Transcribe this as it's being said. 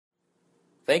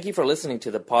Thank you for listening to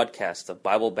the podcast of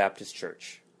Bible Baptist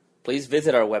Church. Please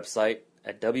visit our website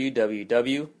at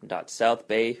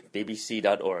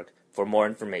www.southbaybbc.org for more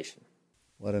information.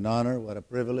 What an honor, what a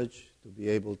privilege to be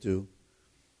able to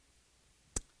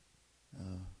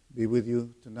be with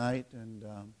you tonight and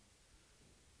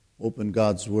open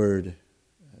God's Word.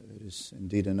 It is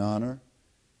indeed an honor.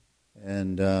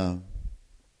 And I've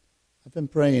been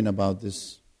praying about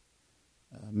this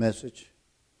message,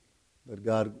 that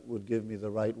God would give me the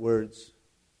right words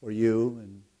for you,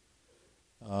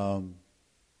 and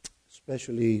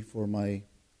especially for my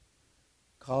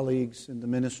colleagues in the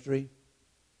ministry,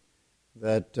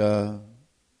 that the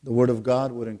Word of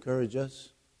God would encourage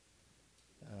us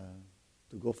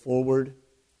to go forward,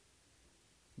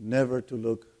 never to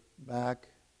look back,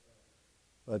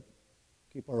 but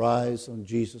keep our eyes on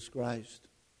Jesus Christ.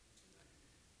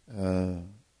 There's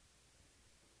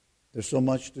so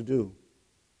much to do,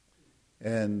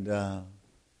 and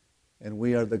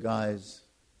we are the guys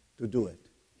to do it.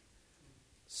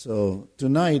 So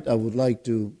tonight I would like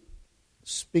to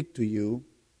speak to you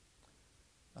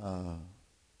on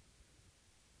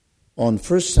 1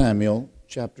 Samuel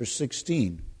chapter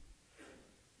 16.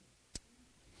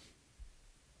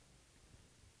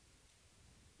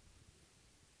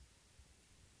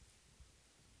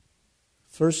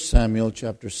 First Samuel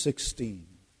chapter 16.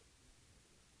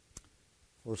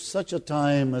 For such a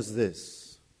time as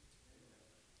this.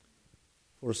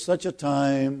 For such a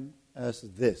time as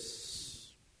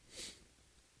this.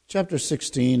 Chapter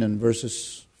 16 and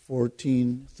verses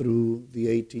 14 through the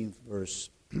 18th verse.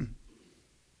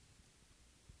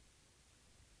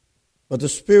 But the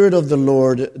Spirit of the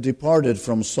Lord departed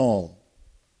from Saul,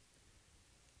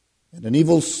 and an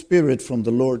evil spirit from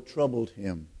the Lord troubled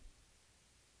him.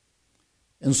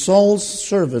 And Saul's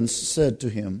servants said to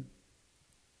him,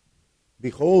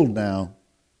 Behold now,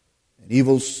 an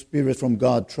evil spirit from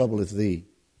God troubleth thee.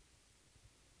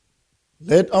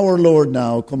 Let our Lord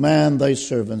now command thy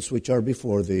servants which are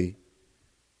before thee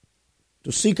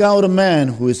to seek out a man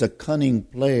who is a cunning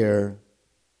player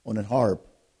on an harp.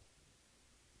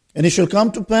 And it shall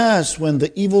come to pass, when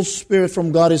the evil spirit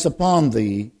from God is upon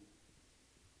thee,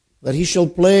 that he shall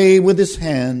play with his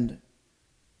hand,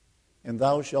 and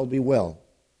thou shalt be well.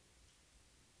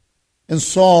 And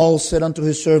Saul said unto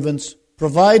his servants,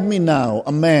 Provide me now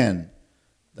a man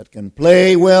that can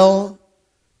play well,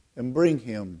 and bring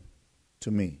him to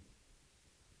me.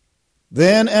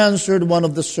 Then answered one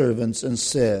of the servants and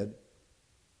said,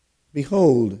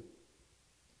 Behold,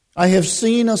 I have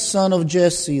seen a son of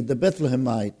Jesse the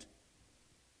Bethlehemite,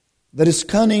 that is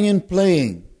cunning in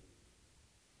playing,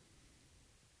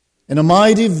 and a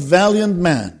mighty valiant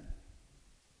man,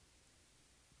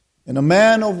 and a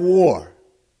man of war,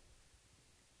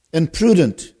 and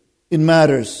prudent in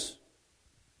matters,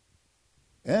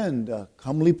 and a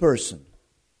comely person,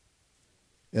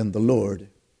 and the Lord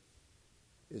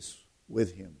is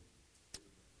with him.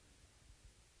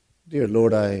 Dear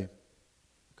Lord, I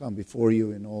come before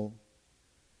you in all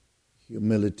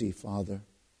humility, Father.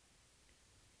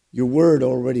 Your word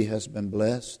already has been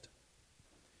blessed,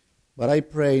 but I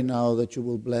pray now that you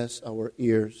will bless our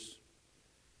ears,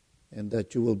 and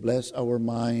that you will bless our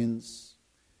minds,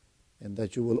 and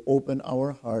that you will open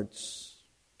our hearts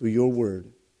to your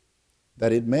word,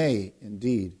 that it may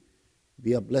indeed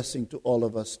be a blessing to all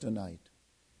of us tonight.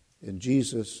 In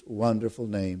Jesus' wonderful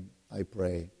name I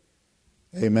pray.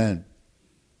 Amen.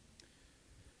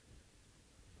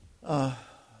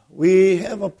 We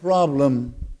have a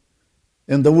problem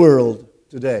in the world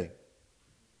today.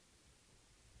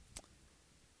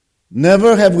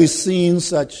 Never have we seen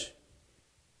such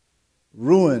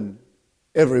ruin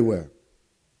everywhere.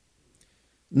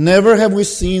 Never have we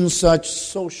seen such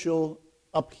social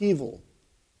upheaval.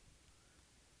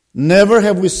 Never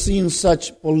have we seen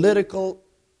such political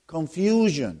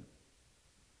confusion.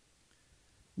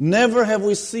 Never have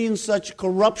we seen such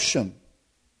corruption.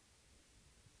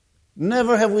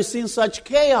 Never have we seen such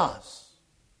chaos.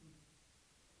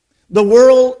 The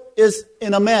world is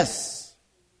in a mess.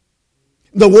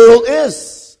 The world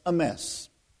is a mess.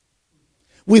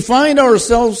 We find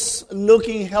ourselves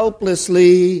looking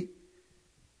helplessly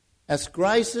as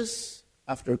crisis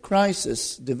after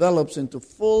crisis develops into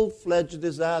full-fledged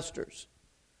disasters.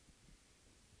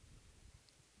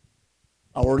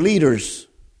 Our leaders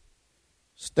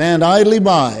stand idly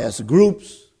by as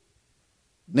groups,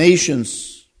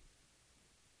 nations,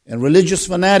 and religious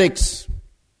fanatics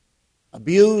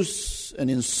abuse and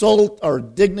insult our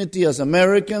dignity as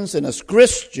Americans and as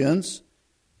Christians,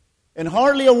 and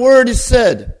hardly a word is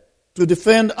said to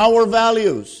defend our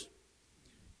values,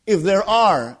 if there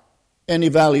are any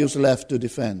values left to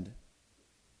defend.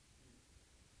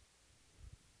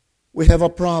 We have a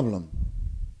problem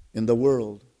in the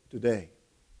world today.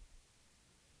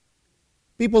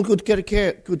 People could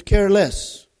care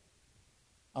less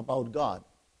about God.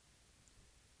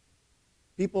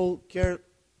 People care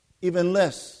even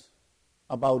less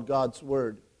about God's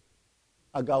word,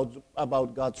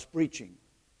 about God's preaching.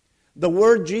 The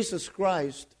word Jesus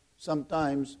Christ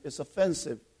sometimes is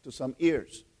offensive to some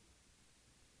ears.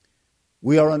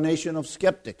 We are a nation of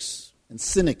skeptics and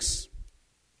cynics.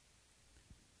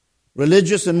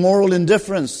 Religious and moral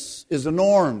indifference is the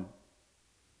norm.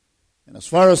 And as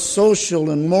far as social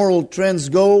and moral trends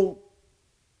go,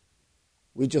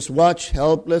 we just watch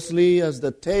helplessly as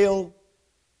the tail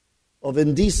of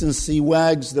indecency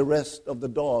wags the rest of the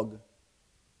dog.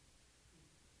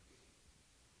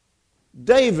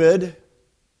 David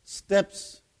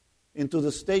steps into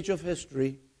the stage of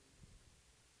history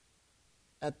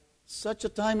at such a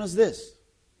time as this.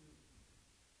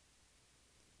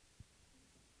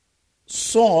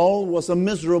 Saul was a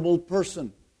miserable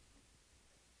person.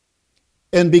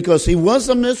 And because he was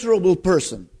a miserable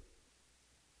person,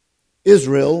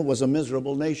 Israel was a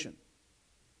miserable nation.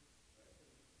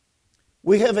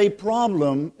 We have a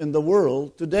problem in the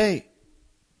world today.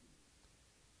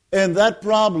 And that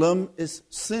problem is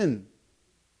sin.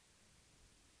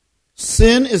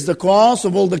 Sin is the cause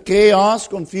of all the chaos,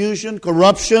 confusion,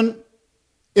 corruption,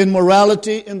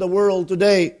 immorality in the world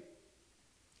today,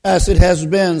 as it has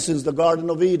been since the Garden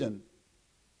of Eden.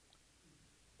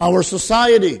 Our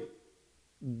society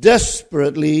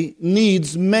desperately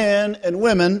needs men and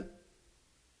women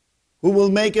who will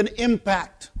make an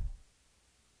impact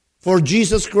for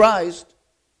Jesus Christ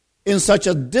in such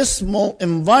a dismal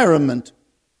environment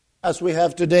as we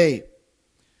have today.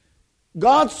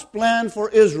 God's plan for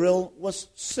Israel was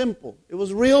simple. It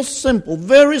was real simple,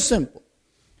 very simple.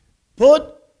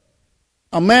 Put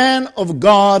a man of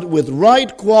God with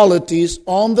right qualities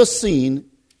on the scene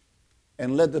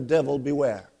and let the devil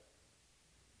beware.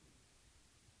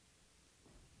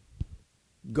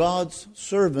 God's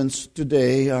servants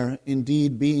today are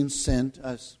indeed being sent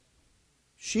as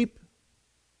sheep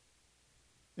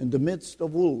in the midst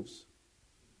of wolves.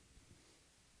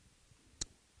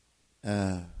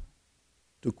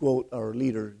 To quote our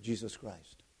leader, Jesus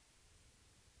Christ.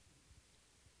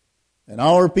 And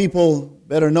our people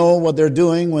better know what they're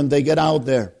doing when they get out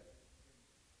there.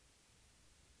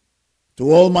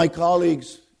 To all my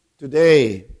colleagues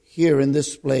today here in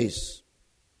this place,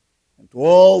 and to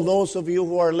all those of you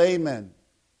who are laymen,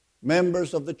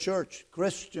 members of the church,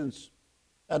 Christians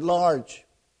at large,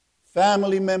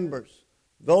 family members,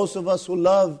 those of us who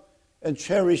love and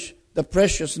cherish the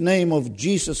precious name of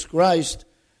Jesus Christ,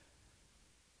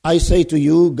 I say to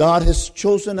you, God has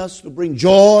chosen us to bring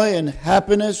joy and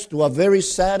happiness to a very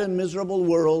sad and miserable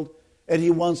world, and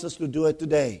He wants us to do it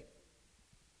today.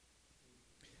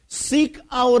 Seek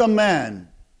out a man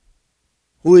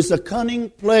who is a cunning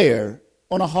player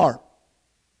on a harp,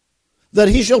 that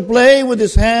he shall play with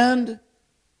his hand,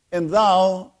 and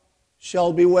thou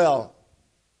shalt be well.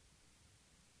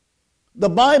 The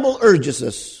Bible urges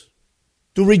us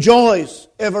to rejoice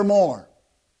evermore.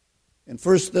 In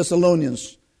 1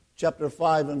 Thessalonians chapter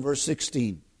 5 and verse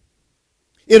 16.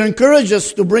 It encourages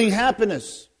us to bring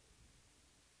happiness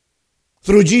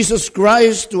through Jesus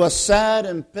Christ to a sad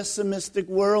and pessimistic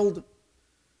world.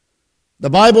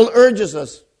 The Bible urges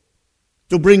us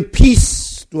to bring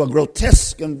peace to a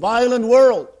grotesque and violent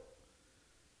world.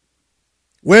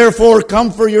 Wherefore,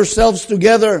 comfort yourselves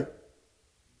together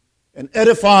and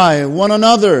edify one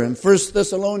another. In 1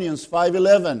 Thessalonians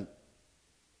 5:11.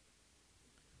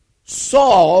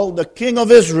 Saul, the king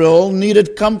of Israel,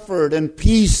 needed comfort and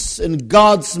peace, and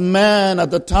God's man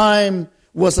at the time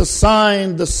was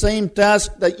assigned the same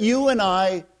task that you and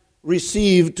I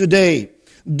receive today.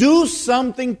 Do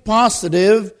something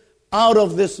positive out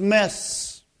of this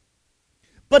mess.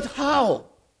 But how?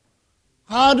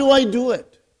 How do I do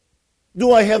it?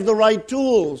 Do I have the right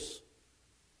tools?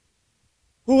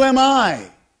 Who am I?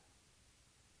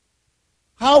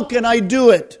 How can I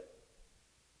do it?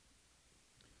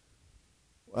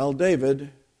 Well,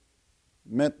 David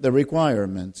met the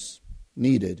requirements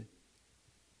needed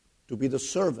to be the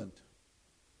servant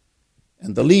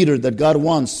and the leader that God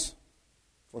wants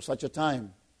for such a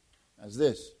time as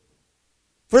this.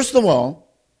 First of all,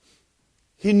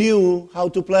 he knew how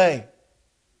to play.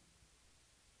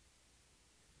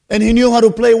 And he knew how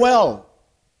to play well.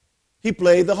 He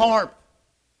played the harp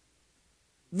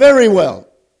very well.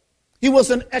 He was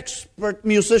an expert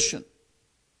musician.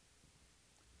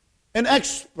 An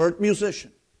expert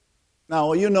musician.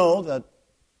 Now, you know that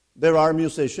there are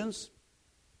musicians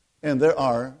and there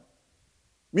are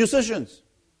musicians.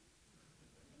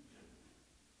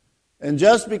 And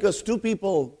just because two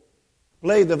people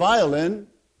play the violin,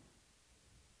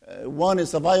 one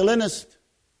is a violinist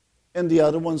and the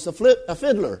other one's a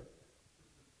fiddler.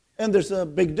 And there's a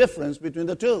big difference between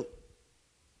the two.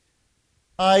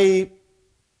 I'd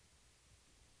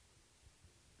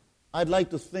like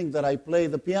to think that I play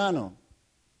the piano,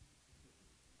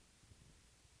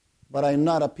 but I'm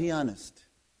not a pianist.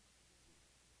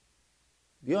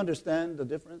 Do you understand the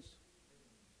difference?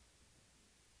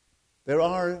 There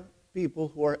are people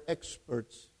who are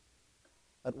experts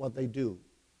at what they do.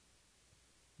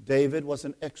 David was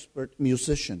an expert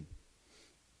musician.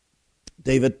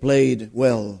 David played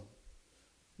well,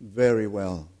 very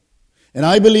well. And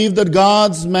I believe that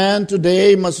God's man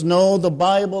today must know the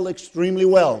Bible extremely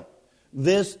well.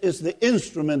 This is the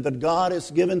instrument that God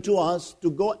has given to us to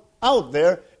go out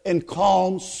there and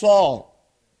calm Saul.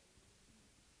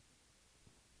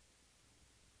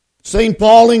 St.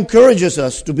 Paul encourages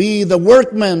us to be the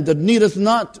workman that needeth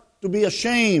not to be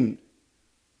ashamed.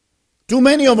 Too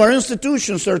many of our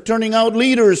institutions are turning out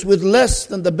leaders with less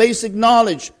than the basic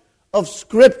knowledge of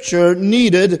Scripture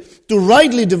needed to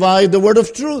rightly divide the word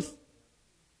of truth.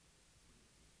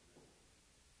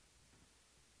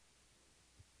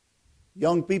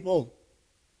 Young people,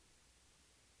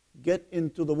 get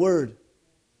into the Word.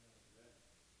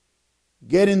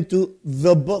 Get into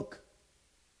the book.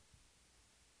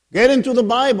 Get into the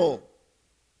Bible.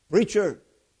 Preacher,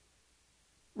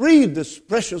 read this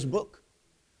precious book.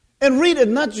 And read it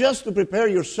not just to prepare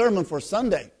your sermon for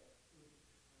Sunday.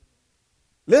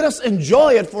 Let us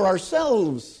enjoy it for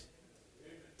ourselves.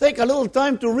 Take a little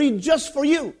time to read just for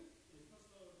you.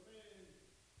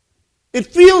 It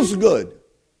feels good.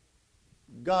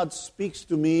 God speaks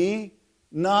to me,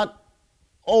 not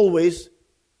always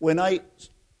when I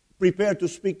prepare to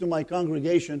speak to my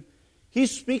congregation. He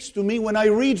speaks to me when I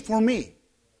read for me.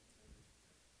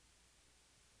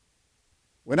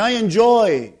 When I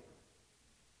enjoy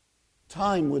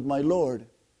time with my Lord,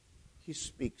 He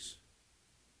speaks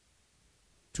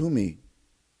to me.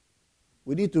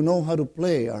 We need to know how to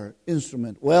play our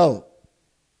instrument well.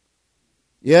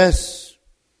 Yes.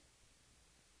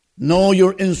 Know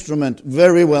your instrument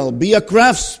very well. Be a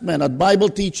craftsman at Bible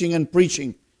teaching and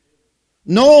preaching.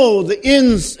 Know the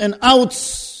ins and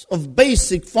outs of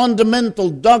basic,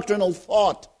 fundamental, doctrinal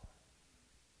thought.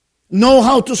 Know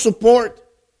how to support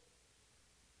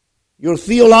your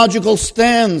theological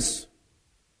stance,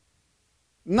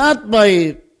 not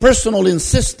by personal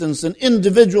insistence and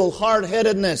individual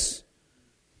hard-headedness,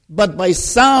 but by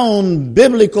sound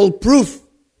biblical proof.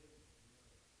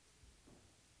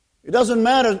 It doesn't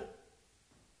matter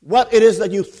what it is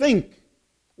that you think.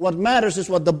 What matters is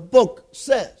what the book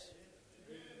says.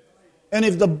 And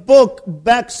if the book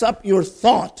backs up your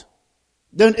thought,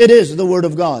 then it is the Word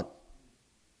of God.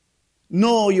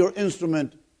 Know your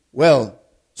instrument well.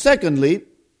 Secondly,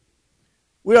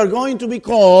 we are going to be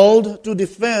called to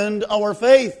defend our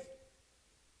faith.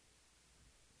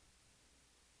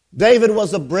 David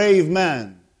was a brave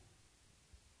man.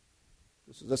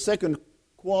 This is the second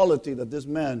quality that this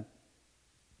man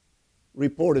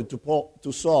reported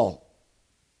to Saul.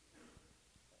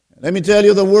 Let me tell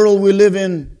you, the world we live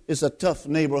in is a tough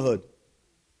neighborhood.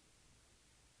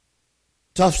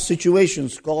 Tough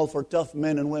situations call for tough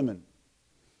men and women.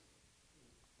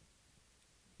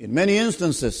 In many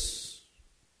instances,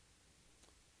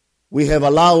 we have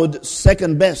allowed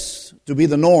second best to be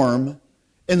the norm.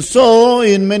 And so,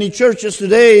 in many churches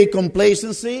today,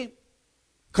 complacency,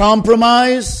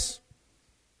 compromise,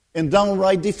 and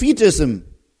downright defeatism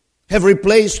have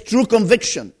replaced true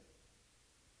conviction.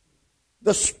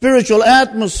 The spiritual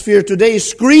atmosphere today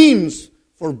screams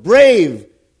for brave,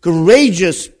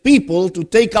 courageous people to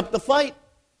take up the fight.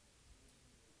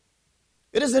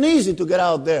 It isn't easy to get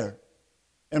out there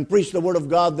and preach the Word of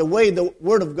God the way the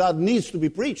Word of God needs to be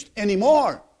preached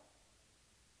anymore.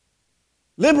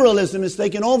 Liberalism is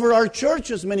taking over our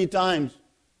churches many times.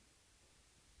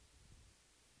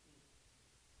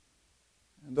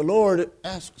 And the Lord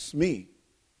asks me,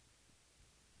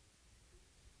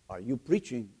 are you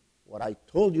preaching what I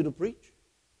told you to preach?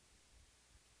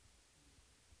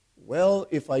 Well,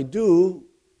 if I do,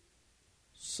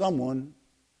 someone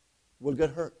will get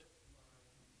hurt.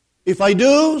 If I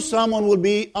do, someone will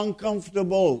be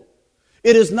uncomfortable.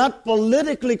 It is not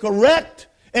politically correct,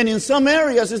 and in some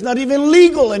areas it's not even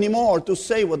legal anymore to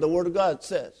say what the Word of God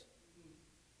says.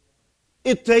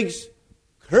 It takes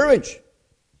courage.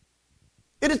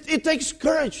 It takes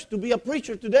courage to be a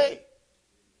preacher today.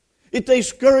 It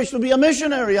takes courage to be a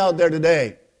missionary out there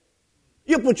today.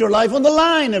 You put your life on the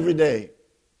line every day.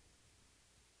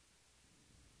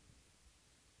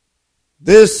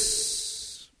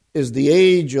 This is the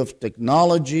age of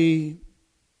technology.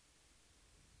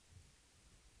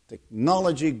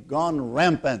 Technology gone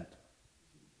rampant,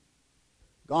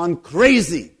 gone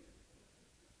crazy.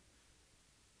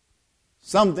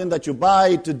 Something that you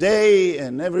buy today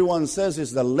and everyone says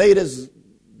is the latest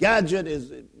gadget,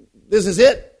 this is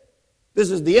it. This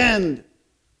is the end.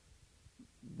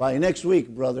 By next week,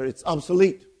 brother, it's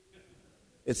obsolete.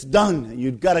 It's done.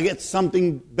 You've got to get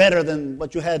something better than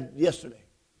what you had yesterday.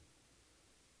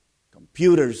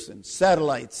 Computers and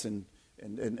satellites and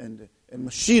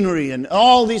machinery and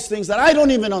all these things that I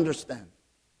don't even understand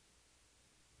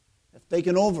have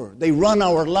taken over. They run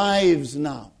our lives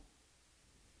now.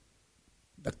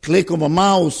 The click of a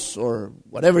mouse or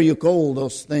whatever you call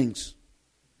those things.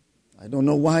 I don't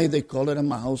know why they call it a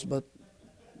mouse, but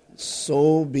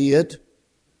so be it.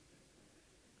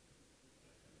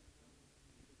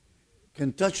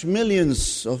 Can touch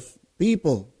millions of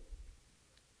people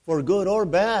for good or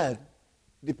bad,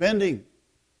 depending.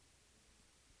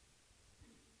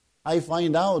 I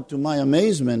find out to my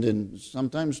amazement and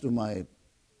sometimes to my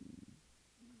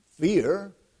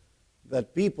fear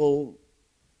that people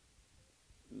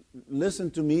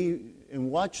listen to me and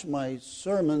watch my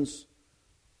sermons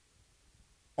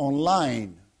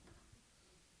online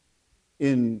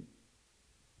in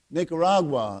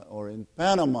Nicaragua or in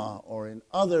Panama or in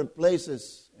other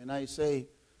places. And I say,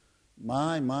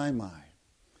 my.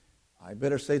 I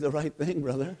better say the right thing,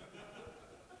 brother.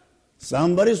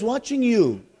 Somebody's watching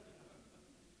you.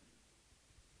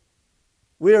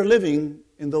 We are living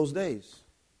in those days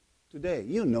today.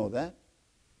 You know that.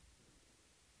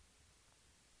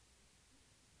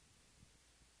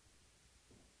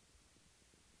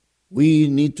 We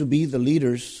need to be the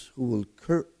leaders who will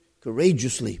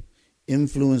courageously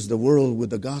influence the world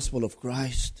with the gospel of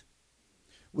Christ.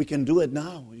 We can do it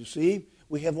now, you see.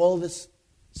 We have all this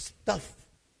stuff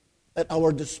at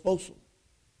our disposal.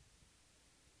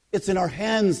 It's in our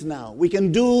hands now. We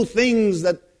can do things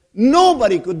that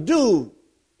nobody could do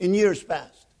in years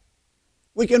past.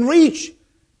 We can reach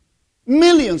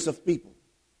millions of people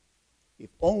if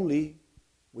only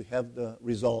we have the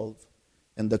resolve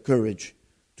and the courage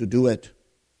to do it.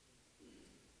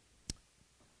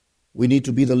 We need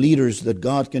to be the leaders that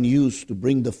God can use to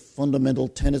bring the fundamental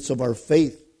tenets of our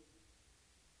faith,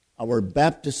 our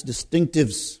Baptist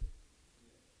distinctives,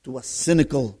 to a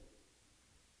cynical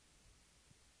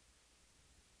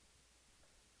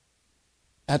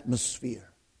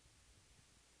atmosphere.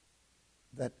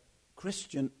 That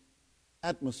Christian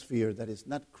atmosphere that is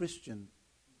not Christian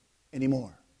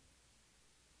anymore.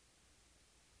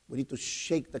 We need to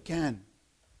shake the can.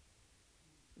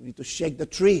 We need to shake the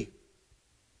tree.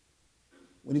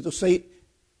 We need to say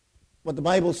what the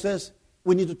Bible says.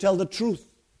 We need to tell the truth.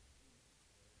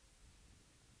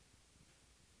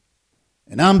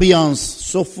 An ambiance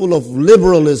so full of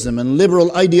liberalism and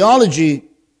liberal ideology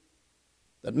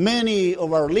that many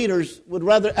of our leaders would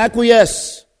rather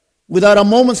acquiesce without a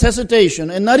moment's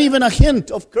hesitation and not even a hint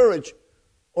of courage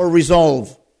or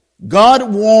resolve.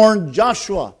 God warned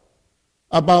Joshua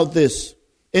about this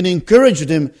and encouraged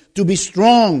him to be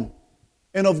strong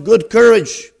and of good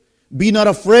courage. Be not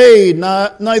afraid,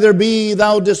 neither be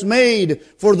thou dismayed,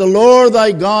 for the Lord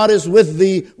thy God is with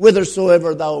thee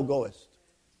whithersoever thou goest.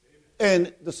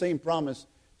 And the same promise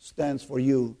stands for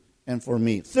you and for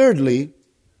me. Thirdly,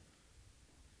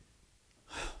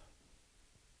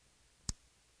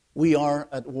 we are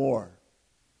at war.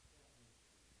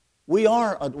 We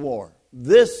are at war.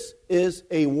 This is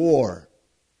a war.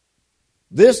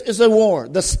 This is a war.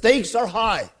 The stakes are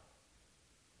high.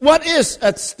 What is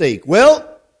at stake? Well,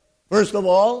 first of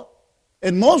all,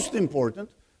 and most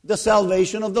important, the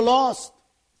salvation of the lost.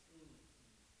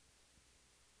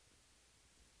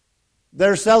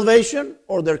 Their salvation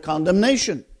or their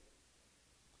condemnation.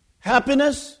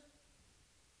 Happiness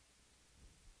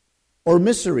or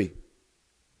misery.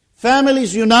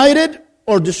 Families united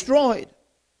or destroyed.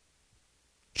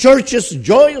 Churches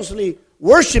joyously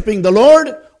worshiping the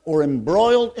Lord or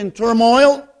embroiled in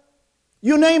turmoil.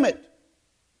 You name it.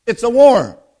 It's a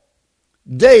war.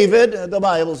 David, the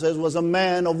Bible says, was a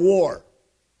man of war.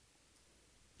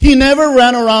 He never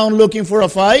ran around looking for a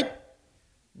fight,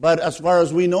 but as far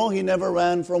as we know, he never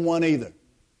ran from one either.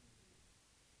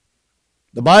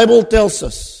 The Bible tells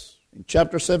us in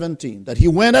chapter 17 that he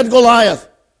went at Goliath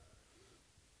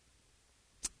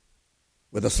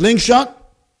with a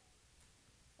slingshot,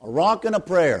 a rock, and a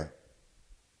prayer.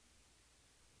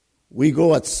 We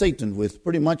go at Satan with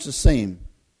pretty much the same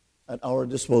at our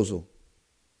disposal.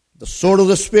 The sword of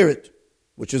the Spirit,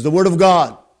 which is the Word of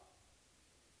God.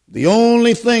 The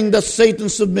only thing that Satan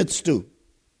submits to.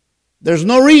 There's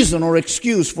no reason or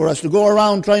excuse for us to go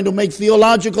around trying to make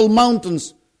theological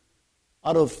mountains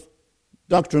out of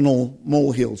doctrinal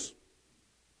molehills.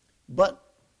 But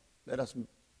let us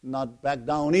not back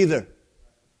down either.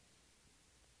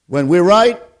 When we're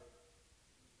right,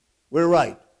 we're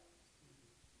right.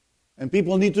 And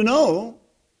people need to know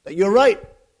that you're right,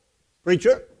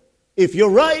 preacher. If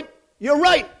you're right, you're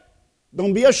right.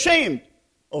 Don't be ashamed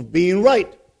of being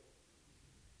right.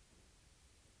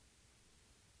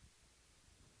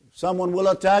 If someone will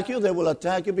attack you, they will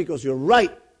attack you because you're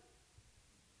right.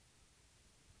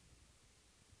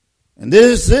 And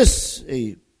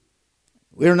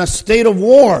we're in a state of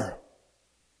war.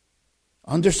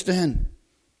 Understand,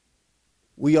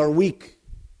 we are weak.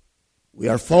 We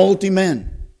are faulty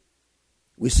men.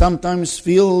 We sometimes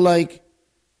feel like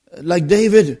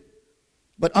David.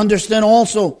 But understand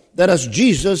also that as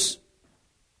Jesus,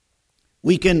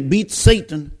 we can beat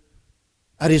Satan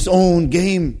at his own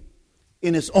game,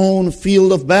 in his own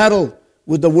field of battle,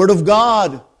 with the Word of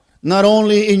God, not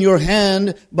only in your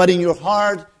hand, but in your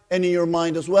heart and in your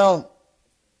mind as well.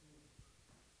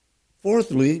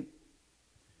 Fourthly,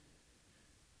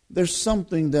 there's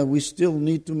something that we still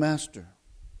need to master.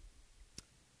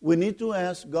 We need to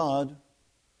ask God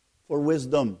for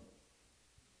wisdom.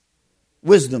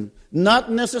 Wisdom,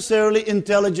 not necessarily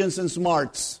intelligence and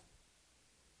smarts.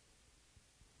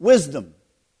 Wisdom.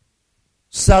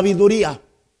 Sabiduría.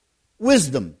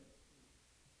 Wisdom.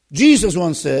 Jesus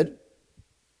once said,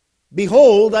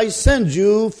 "Behold, I send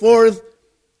you forth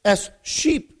as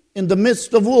sheep in the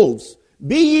midst of wolves.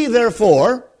 Be ye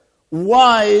therefore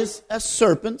wise as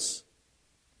serpents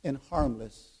and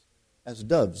harmless as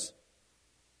doves."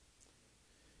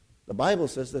 The Bible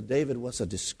says that David was a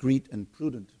discreet and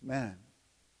prudent man.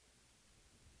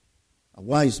 A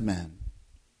wise man.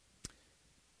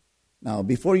 Now,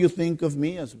 before you think of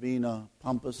me as being a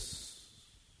pompous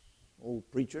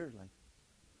old preacher like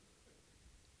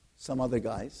some other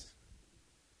guys,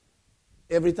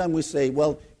 every time we say,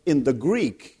 well, in the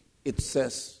Greek, it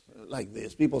says like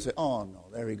this, people say, oh no,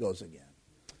 there he goes again.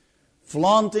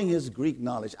 Flaunting his Greek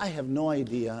knowledge. I have no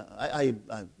idea, I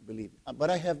believe, but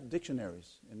I have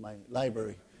dictionaries in my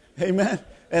library. Amen.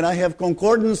 And I have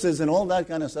concordances and all that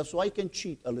kind of stuff, so I can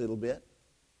cheat a little bit.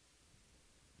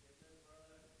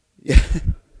 Yeah.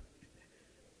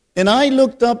 And I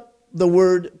looked up the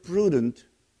word prudent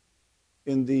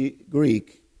in the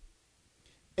Greek.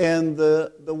 And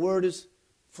the word is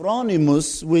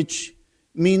phronimos, which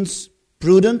means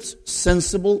prudent,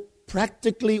 sensible,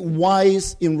 practically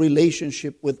wise in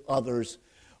relationship with others.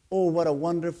 Oh, what a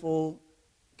wonderful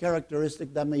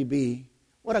characteristic that may be.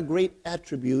 What a great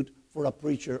attribute for a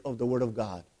preacher of the Word of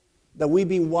God. That we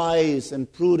be wise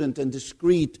and prudent and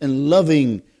discreet and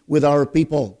loving with our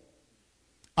people.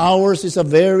 Ours is a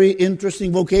very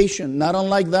interesting vocation, not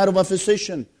unlike that of a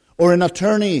physician or an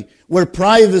attorney, where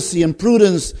privacy and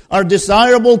prudence are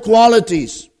desirable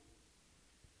qualities.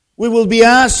 We will be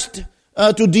asked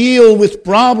to deal with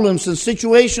problems and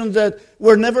situations that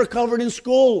were never covered in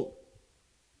school.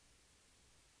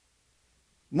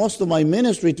 Most of my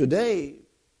ministry today,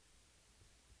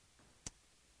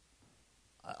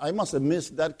 I must have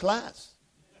missed that class.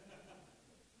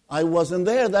 I wasn't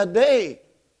there that day.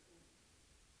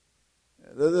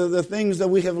 The things that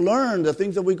we have learned, the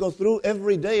things that we go through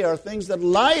every day are things that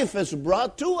life has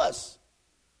brought to us.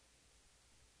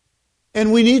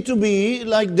 And we need to be,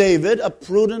 like David, a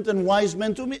prudent and wise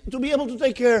man to be able to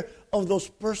take care of those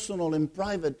personal and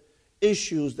private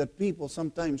issues that people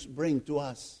sometimes bring to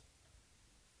us.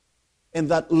 And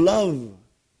that love,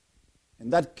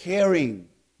 and that caring,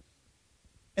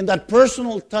 and that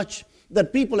personal touch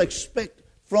that people expect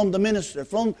from the minister,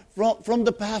 from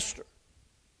the pastor.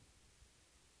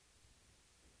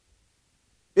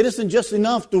 It isn't just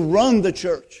enough to run the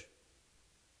church.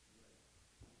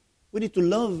 We need to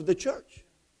love the church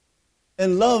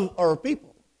and love our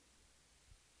people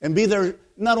and be their,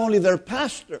 not only their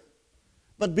pastor,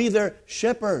 but be their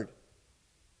shepherd.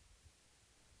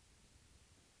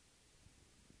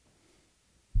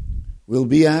 We'll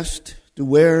be asked to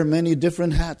wear many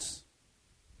different hats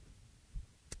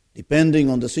depending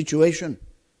on the situation,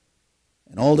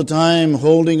 and all the time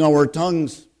holding our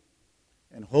tongues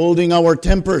and holding our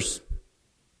tempers.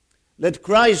 Let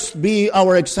Christ be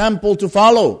our example to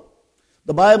follow.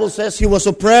 The Bible says he was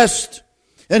oppressed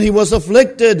and he was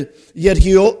afflicted, yet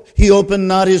he opened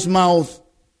not his mouth.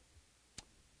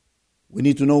 We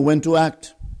need to know when to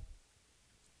act.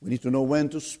 We need to know when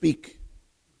to speak.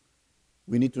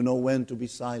 We need to know when to be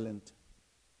silent.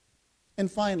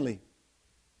 And finally,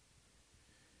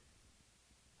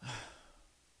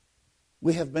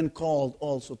 we have been called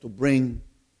also to bring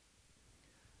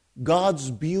God's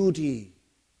beauty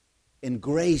and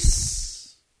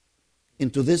grace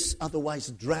into this otherwise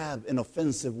drab and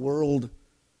offensive world.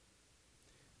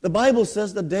 The Bible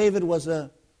says that David was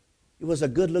a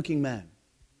good-looking man.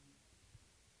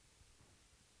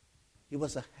 He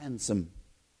was a handsome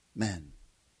man.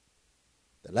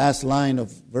 The last line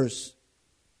of verse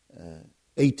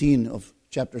 18 of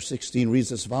chapter 16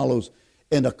 reads as follows,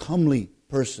 "And a comely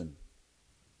person,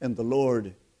 and the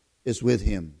Lord is with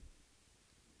him."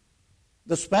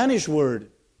 The Spanish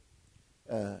word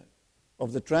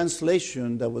of the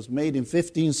translation that was made in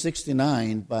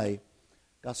 1569 by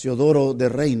Casiodoro de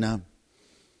Reina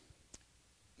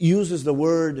uses the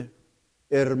word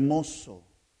hermoso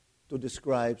to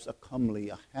describe a comely,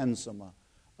 a handsome, a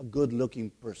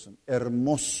good-looking person.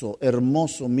 Hermoso,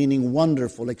 hermoso meaning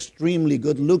wonderful, extremely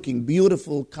good-looking,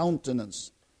 beautiful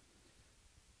countenance.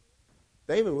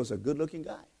 David was a good-looking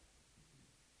guy.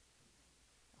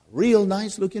 A real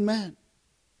nice-looking man.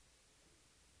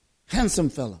 Handsome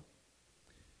fellow.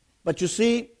 But you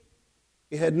see,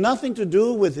 it had nothing to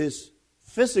do with his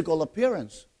physical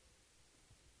appearance.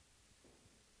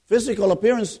 Physical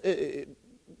appearance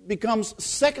becomes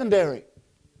secondary.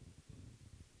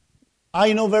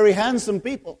 I know very handsome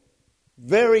people,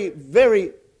 very,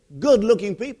 very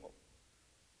good-looking people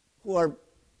who are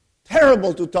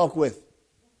terrible to talk with,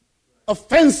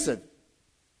 offensive.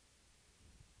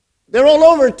 They're all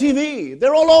over TV.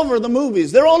 They're all over the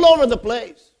movies. They're all over the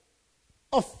place.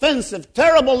 Offensive,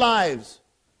 terrible lives.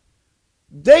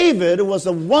 David was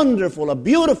a wonderful, a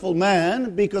beautiful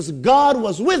man because God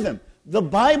was with him. The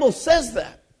Bible says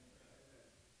that.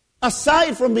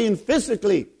 Aside from being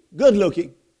physically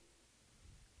good-looking,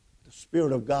 the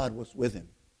Spirit of God was with him.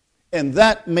 And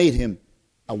that made him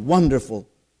a wonderful,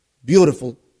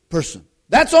 beautiful person.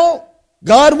 That's all.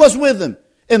 God was with him.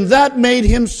 And that made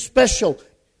him special.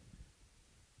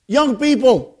 Young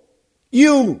people,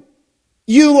 you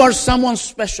are someone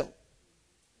special.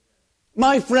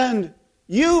 My friend,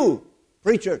 you,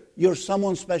 preacher, you're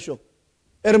someone special.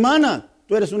 Hermana,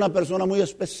 tú eres una persona muy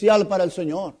especial para el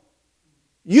Señor.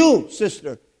 You,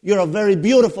 sister, you're a very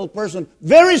beautiful person,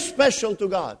 very special to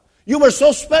God. You were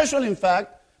so special, in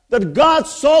fact, that God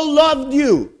so loved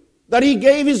you that He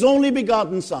gave His only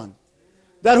begotten Son,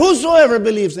 that whosoever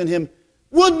believes in Him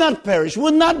would not perish,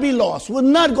 would not be lost, would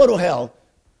not go to hell,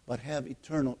 but have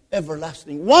eternal,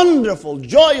 everlasting, wonderful,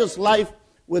 joyous life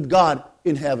with God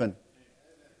in heaven.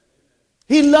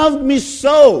 He loved me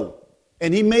so,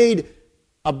 and He made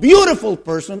a beautiful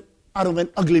person out of an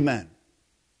ugly man.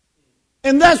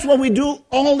 And that's what we do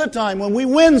all the time when we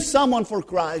win someone for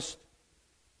Christ.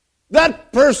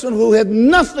 That person who had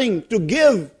nothing to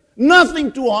give,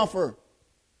 nothing to offer,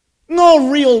 no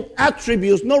real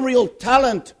attributes, no real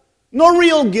talent, no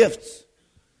real gifts.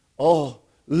 Oh,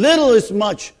 little is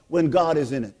much when God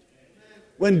is in it.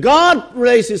 When God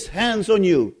lays His hands on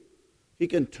you, He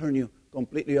can turn you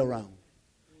completely around.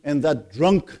 And that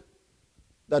drunk,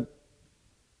 that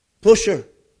pusher,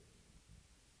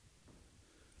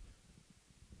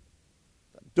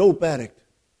 that dope addict,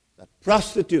 that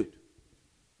prostitute,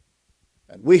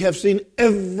 and we have seen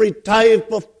every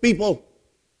type of people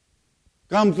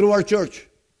come through our church.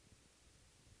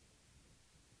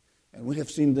 And we have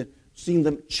seen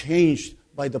them changed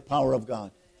by the power of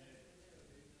God.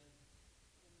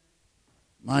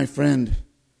 My friend,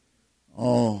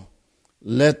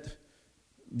 let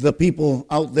the people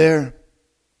out there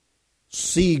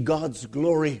see God's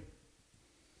glory,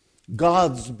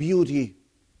 God's beauty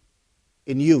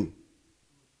in you.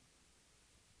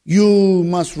 You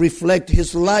must reflect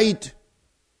His light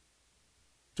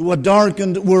to a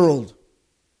darkened world.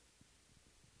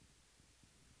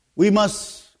 We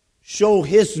must show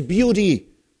His beauty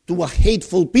to a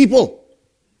hateful people.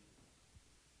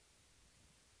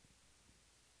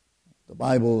 The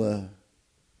Bible,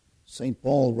 St.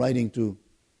 Paul writing to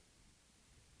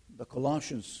the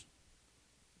Colossians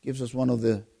gives us one of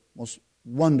the most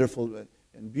wonderful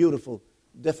and beautiful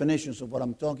definitions of what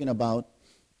I'm talking about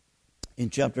in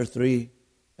chapter 3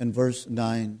 and verse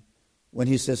 9, when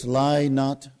he says, "Lie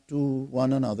not to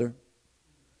one another,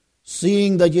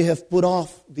 seeing that ye have put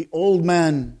off the old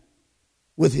man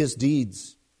with his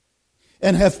deeds,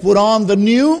 and have put on the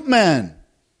new man,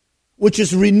 which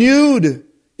is renewed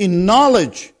in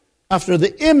knowledge after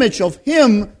the image of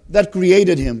Him that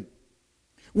created him,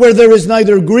 where there is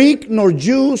neither Greek nor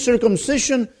Jew,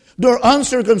 circumcision nor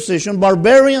uncircumcision,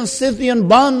 barbarian, Scythian,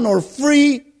 bond nor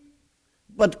free,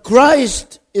 but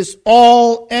Christ is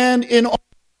all and in all."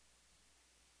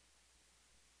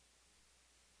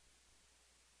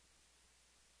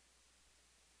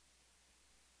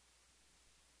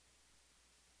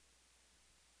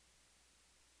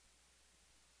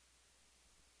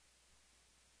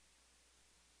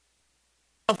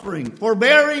 suffering,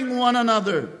 forbearing one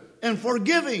another, and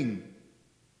forgiving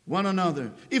one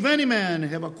another. If any man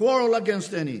have a quarrel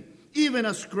against any, even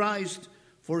as Christ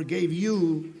forgave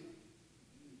you,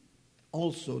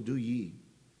 also do ye.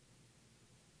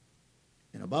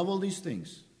 And above all these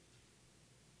things,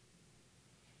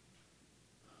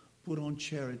 put on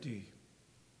charity,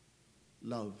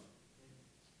 love,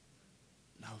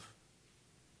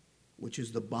 which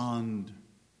is the bond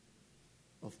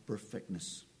of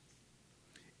perfectness.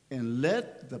 And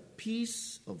let the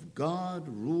peace of God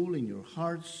rule in your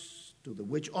hearts, to the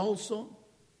which also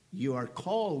you are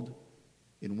called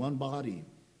in one body,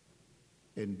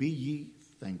 and be ye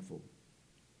thankful.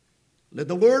 Let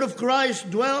the word of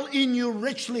Christ dwell in you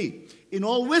richly, in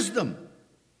all wisdom,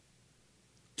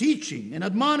 teaching and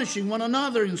admonishing one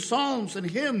another in psalms and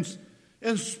hymns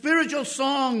and spiritual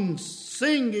songs,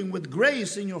 singing with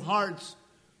grace in your hearts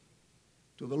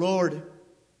to the Lord.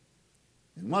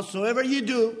 And whatsoever ye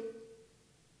do,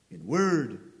 in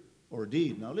word or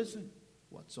deed. Now listen.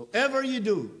 Whatsoever ye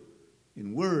do,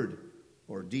 in word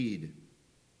or deed,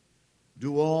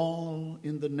 do all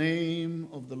in the name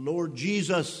of the Lord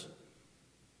Jesus,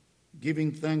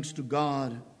 giving thanks to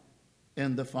God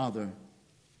and the Father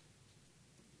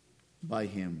by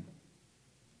him.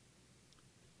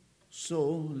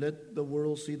 So let the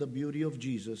world see the beauty of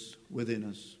Jesus within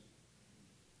us.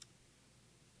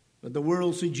 Let the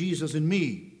world see Jesus in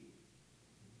me.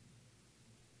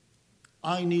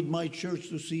 I need my church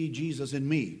to see Jesus in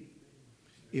me.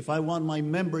 If I want my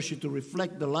membership to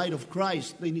reflect the light of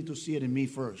Christ, they need to see it in me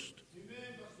first. Amen,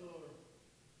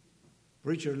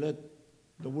 preacher, let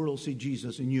the world see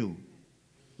Jesus in you.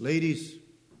 Ladies,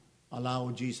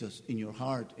 allow Jesus in your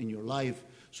heart, in your life,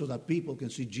 so that people can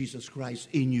see Jesus Christ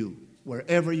in you.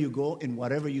 Wherever you go and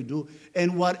whatever you do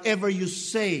and whatever you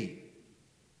say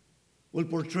will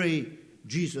portray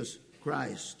Jesus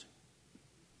Christ.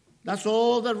 That's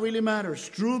all that really matters.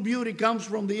 True beauty comes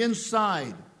from the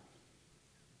inside,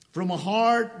 from a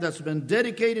heart that's been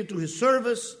dedicated to his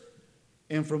service,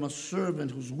 and from a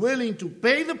servant who's willing to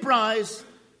pay the price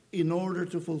in order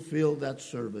to fulfill that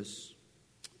service.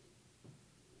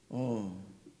 Oh,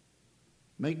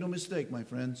 make no mistake, my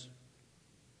friends.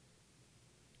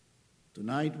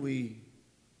 Tonight we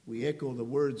echo the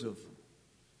words of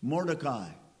Mordecai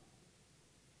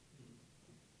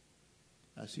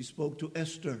as he spoke to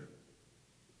Esther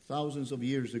thousands of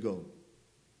years ago.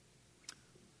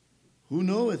 Who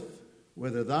knoweth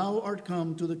whether thou art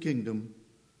come to the kingdom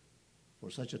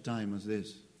for such a time as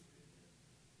this?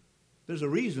 There's a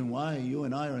reason why you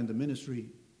and I are in the ministry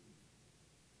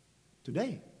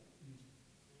today.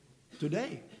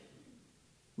 Today.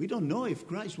 We don't know if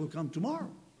Christ will come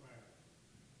tomorrow,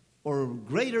 or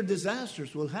greater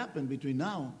disasters will happen between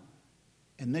now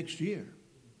and next year.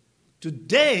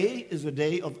 Today is a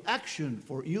day of action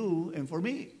for you and for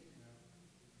me.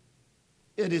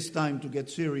 It is time to get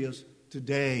serious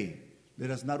today.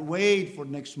 Let us not wait for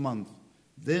next month.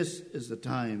 This is the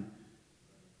time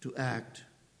to act.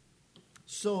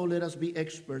 So let us be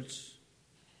experts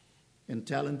and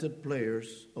talented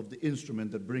players of the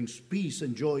instrument that brings peace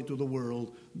and joy to the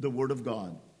world, the Word of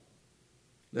God.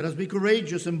 Let us be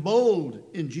courageous and bold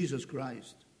in Jesus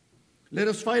Christ. Let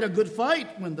us fight a good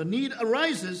fight when the need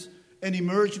arises and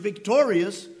emerge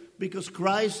victorious, because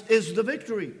Christ is the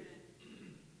victory.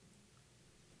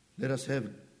 Let us have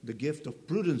the gift of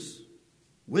prudence,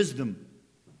 wisdom,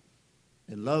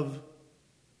 and love,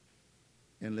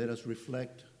 and let us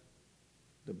reflect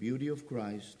the beauty of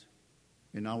Christ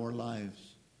in our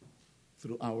lives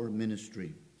through our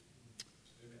ministry.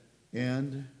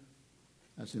 And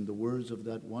as in the words of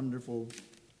that wonderful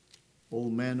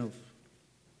old man of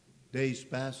days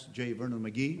past, J. Vernon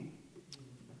McGee,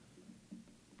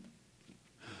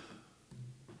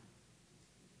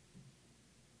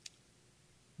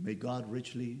 may God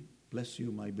richly bless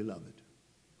you, my beloved.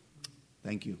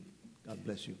 Thank you. God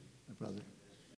bless you, my brother.